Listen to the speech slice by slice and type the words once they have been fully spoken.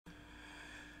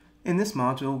In this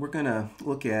module, we're going to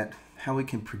look at how we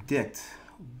can predict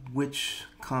which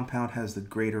compound has the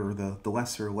greater or the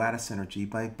lesser lattice energy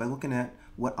by looking at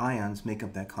what ions make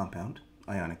up that compound,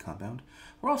 ionic compound.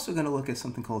 We're also going to look at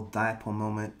something called dipole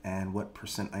moment and what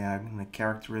percent ionic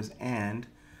character is and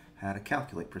how to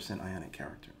calculate percent ionic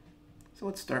character. So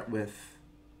let's start with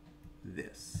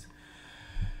this.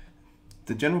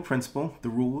 The general principle, the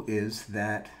rule is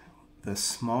that the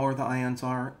smaller the ions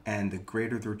are and the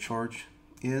greater their charge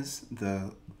is,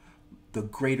 the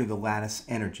greater the lattice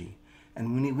energy.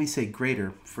 And when we say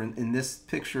greater, in this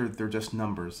picture, they're just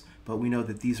numbers, but we know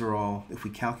that these are all, if we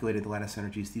calculated the lattice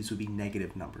energies, these would be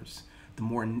negative numbers. The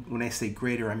more, when I say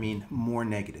greater, I mean more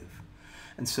negative.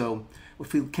 And so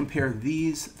if we compare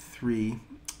these three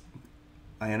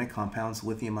ionic compounds,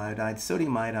 lithium iodide,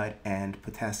 sodium iodide, and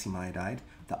potassium iodide,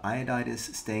 the iodide is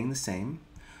staying the same.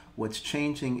 What's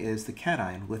changing is the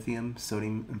cation, lithium,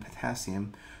 sodium, and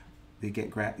potassium. They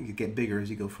get bigger as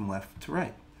you go from left to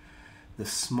right. The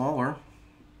smaller,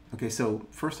 okay, so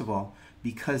first of all,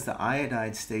 because the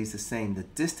iodide stays the same, the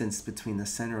distance between the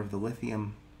center of the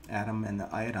lithium atom and the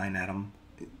iodine atom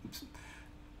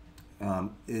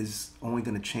is only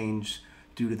going to change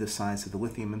due to the size of the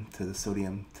lithium to the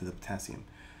sodium to the potassium.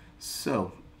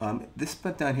 So this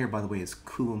bit down here, by the way, is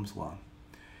Coulomb's law.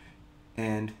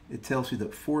 And it tells you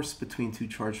that force between two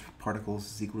charged particles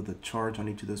is equal to the charge on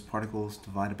each of those particles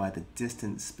divided by the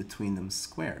distance between them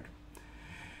squared.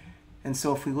 And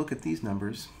so if we look at these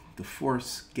numbers, the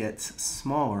force gets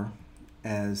smaller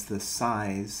as the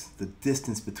size, the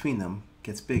distance between them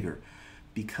gets bigger,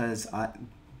 because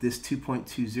this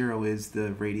 2.20 is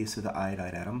the radius of the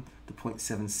iodide atom, the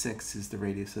 0.76 is the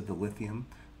radius of the lithium,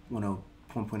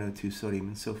 1.02 sodium,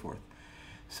 and so forth.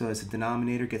 So as the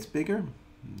denominator gets bigger,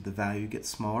 the value gets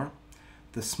smaller.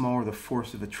 The smaller the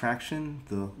force of attraction,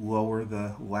 the lower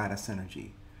the lattice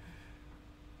energy.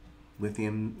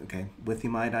 Lithium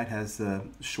iodide has the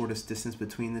shortest distance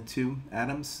between the two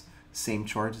atoms, same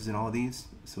charges in all of these,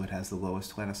 so it has the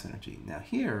lowest lattice energy. Now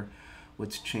here,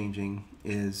 what's changing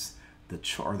is the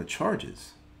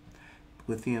charges.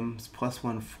 Lithium's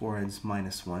 +1, fluoride's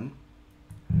 -1.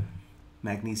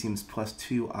 Magnesium's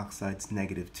 +2, oxide's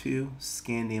 -2,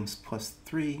 scandium's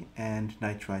 +3, and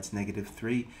nitride's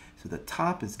 -3. So the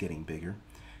top is getting bigger,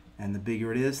 and the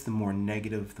bigger it is, the more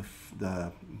negative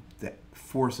the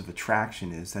force of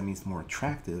attraction is. That means the more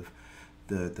attractive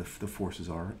the forces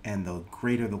are, and the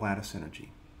greater the lattice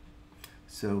energy.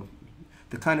 So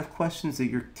the kind of questions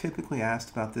that you're typically asked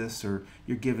about this, or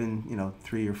you're given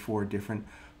 3 or 4 different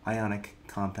ionic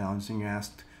compounds, and you're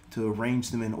asked to arrange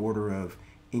them in order of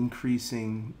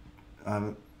increasing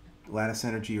lattice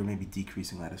energy or maybe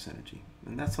decreasing lattice energy.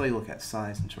 And that's how you look at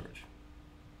size and charge.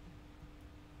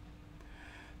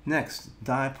 Next,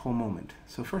 dipole moment.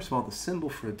 So first of all, the symbol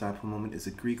for a dipole moment is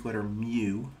a Greek letter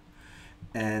mu,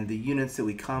 and the units that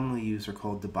we commonly use are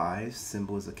called dBis.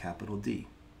 Symbol is a capital D.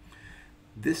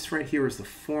 This right here is the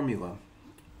formula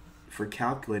for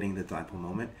calculating the dipole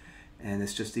moment, and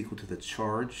it's just equal to the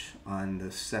charge on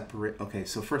the separate. Okay,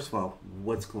 so first of all,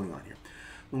 what's going on here?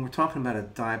 When we're talking about a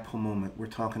dipole moment, we're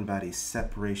talking about a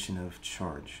separation of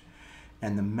charge.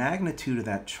 And the magnitude of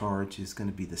that charge is going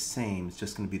to be the same. It's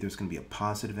just going to be, there's going to be a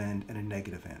positive end and a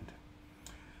negative end.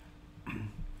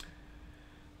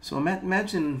 So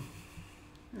imagine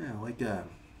like a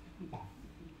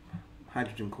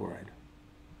hydrogen chloride.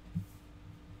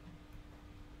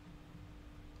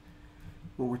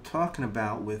 What we're talking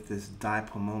about with this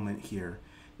dipole moment here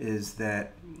is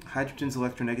that hydrogen's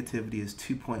electronegativity is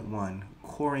 2.1,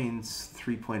 chlorine's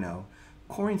 3.0.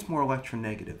 Chlorine's more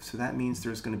electronegative, so that means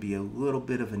there's going to be a little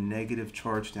bit of a negative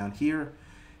charge down here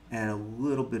and a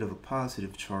little bit of a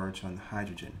positive charge on the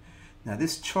hydrogen. Now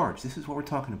this charge, this is what we're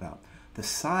talking about. The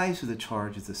size of the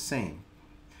charge is the same.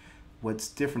 What's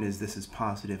different is this is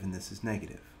positive and this is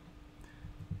negative.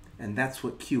 And that's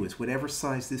what Q is. Whatever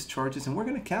size this charge is, and we're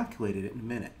going to calculate it in a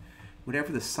minute.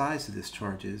 Whatever the size of this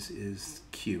charge is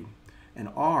Q. And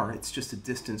R, it's just a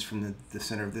distance from the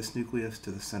center of this nucleus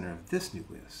to the center of this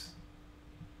nucleus.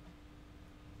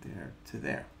 There to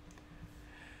there.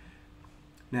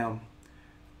 Now,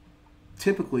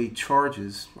 typically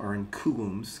charges are in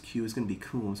coulombs. Q is going to be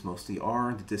coulombs mostly.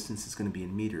 R, the distance is going to be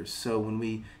in meters. So when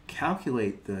we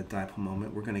calculate the dipole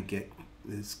moment, we're going to get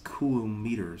this coulomb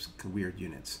meters, weird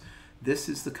units. This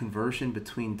is the conversion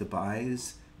between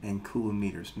dBis and coulomb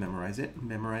meters. Memorize it.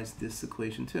 Memorize this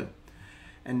equation too.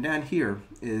 And down here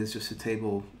is just a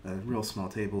table, a real small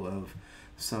table of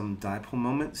some dipole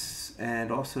moments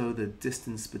and also the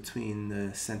distance between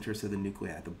the centers of the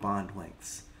nuclei, the bond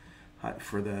lengths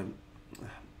for the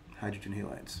hydrogen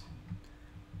halides.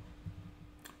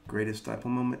 greatest dipole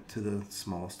moment to the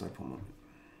smallest dipole moment.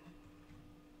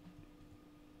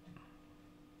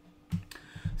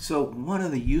 So one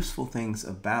of the useful things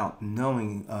about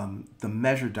knowing the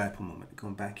measured dipole moment,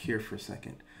 going back here for a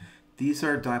second, these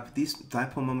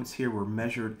dipole moments here were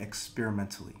measured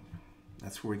experimentally.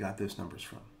 That's where we got those numbers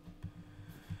from.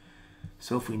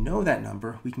 So if we know that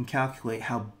number, we can calculate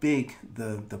how big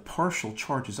the partial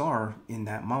charges are in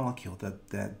that molecule,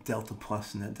 that delta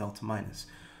plus and that delta minus.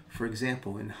 For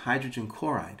example, in hydrogen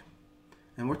chloride,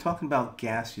 and we're talking about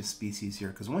gaseous species here,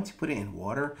 because once you put it in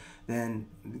water, then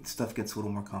stuff gets a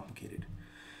little more complicated.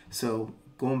 So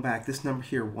going back, this number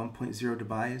here, 1.0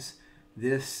 Debye,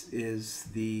 this is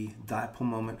the dipole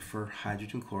moment for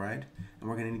hydrogen chloride, and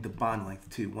we're going to need the bond length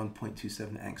too,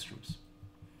 1.27 angstroms.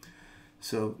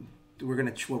 So what we're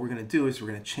going to do is we're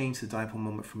going to change the dipole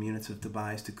moment from units of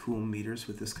Debye to coulomb meters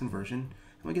with this conversion,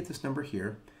 and we get this number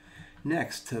here.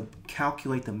 Next, to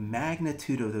calculate the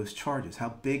magnitude of those charges,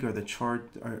 how big are the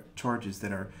charges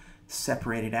that are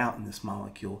separated out in this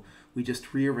molecule, we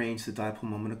just rearrange the dipole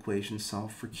moment equation,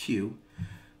 solve for Q.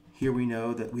 Here we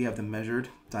know that we have the measured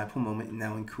dipole moment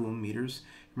now in coulomb meters.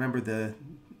 Remember, the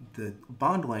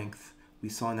bond length we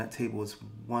saw in that table is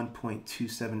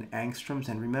 1.27 angstroms,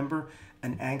 and remember,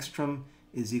 an angstrom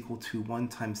is equal to 1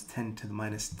 times 10 to the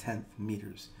minus 10th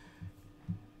meters.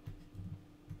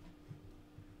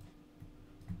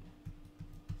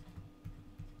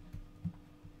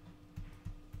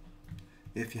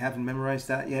 If you haven't memorized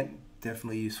that yet,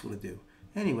 definitely useful to do.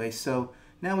 Anyway, so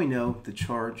now we know the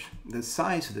charge, the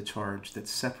size of the charge that's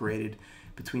separated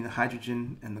between the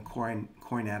hydrogen and the chlorine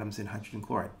atoms in hydrogen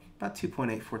chloride, about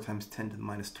 2.84 times 10 to the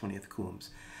minus 20th coulombs.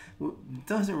 It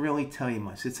doesn't really tell you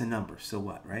much. It's a number, so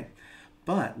what, right?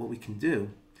 But what we can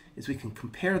do is we can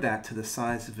compare that to the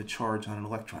size of a charge on an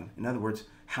electron. In other words,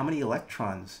 how many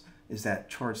electrons is that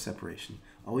charge separation?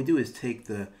 All we do is take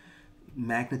the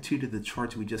magnitude of the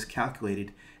charge we just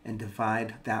calculated and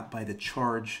divide that by the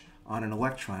charge on an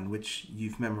electron, which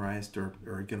you've memorized or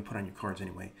are going to put on your cards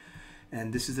anyway.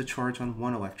 And this is the charge on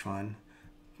one electron.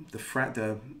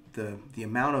 The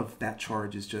amount of that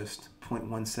charge is just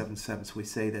 0.177. So we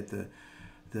say that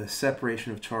the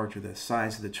separation of charge, or the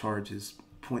size of the charge, is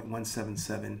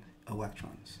 0.177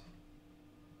 electrons.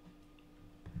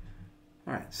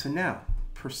 All right, so now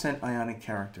percent ionic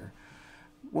character.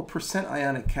 What percent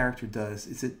ionic character does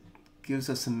is it gives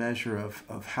us a measure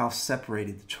of how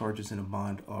separated the charges in a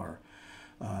bond are.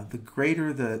 The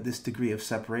greater this degree of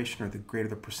separation, or the greater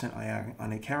the percent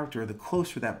ionic character, the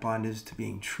closer that bond is to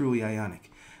being truly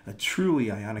ionic. A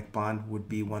truly ionic bond would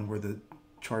be one where the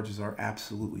charges are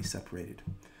absolutely separated.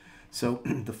 So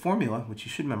the formula, which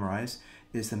you should memorize,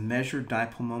 is the measured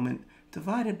dipole moment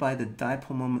divided by the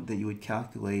dipole moment that you would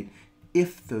calculate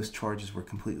if those charges were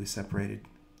completely separated,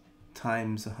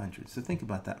 times 100. So think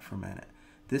about that for a minute.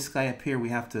 This guy up here, we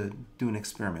have to do an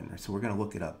experiment, so we're going to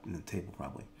look it up in the table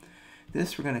probably.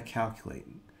 This we're going to calculate.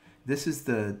 This is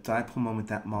the dipole moment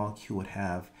that molecule would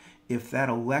have if that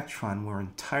electron were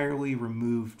entirely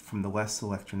removed from the less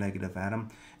electronegative atom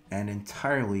and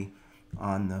entirely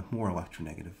on the more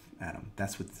electronegative atom.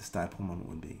 That's what this dipole moment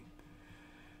would be.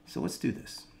 So let's do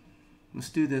this. Let's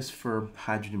do this for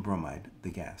hydrogen bromide, the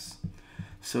gas.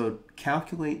 So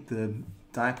calculate the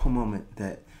dipole moment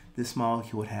that this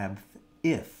molecule would have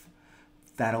if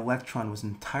that electron was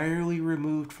entirely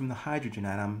removed from the hydrogen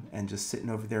atom and just sitting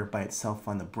over there by itself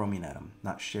on the bromine atom,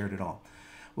 not shared at all.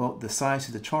 Well, the size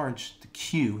of the charge, the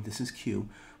Q, this is Q,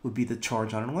 would be the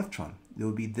charge on an electron. It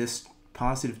would be this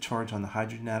positive charge on the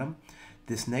hydrogen atom,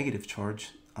 this negative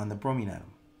charge on the bromine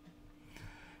atom.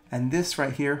 And this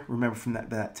right here, remember from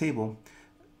that table,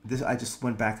 this, I just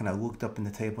went back and I looked up in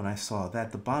the table and I saw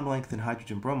that the bond length in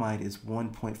hydrogen bromide is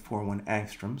 1.41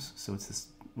 angstroms. So it's this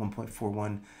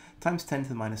 1.41 times 10 to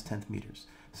the minus 10th meters.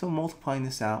 So multiplying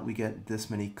this out, we get this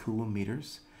many coulomb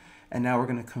meters. And now we're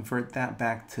going to convert that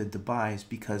back to Debye,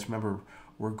 because remember,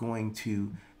 we're going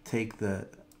to take the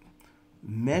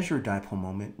measured dipole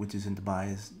moment, which is in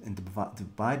Debye, and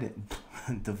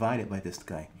divide it by this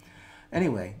guy.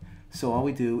 Anyway, so all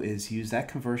we do is use that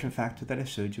conversion factor that I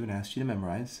showed you and asked you to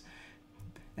memorize,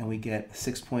 and we get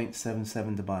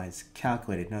 6.77 Debye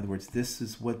calculated. In other words, this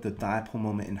is what the dipole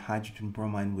moment in hydrogen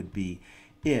bromide would be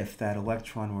if that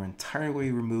electron were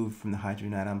entirely removed from the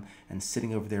hydrogen atom and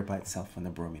sitting over there by itself on the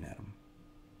bromine atom.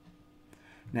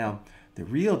 Now, the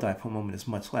real dipole moment is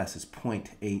much less. It's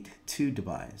 0.82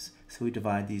 Debye. So we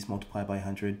divide these, multiply by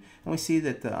 100, and we see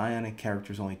that the ionic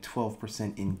character is only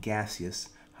 12% in gaseous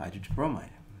hydrogen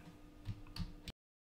bromide.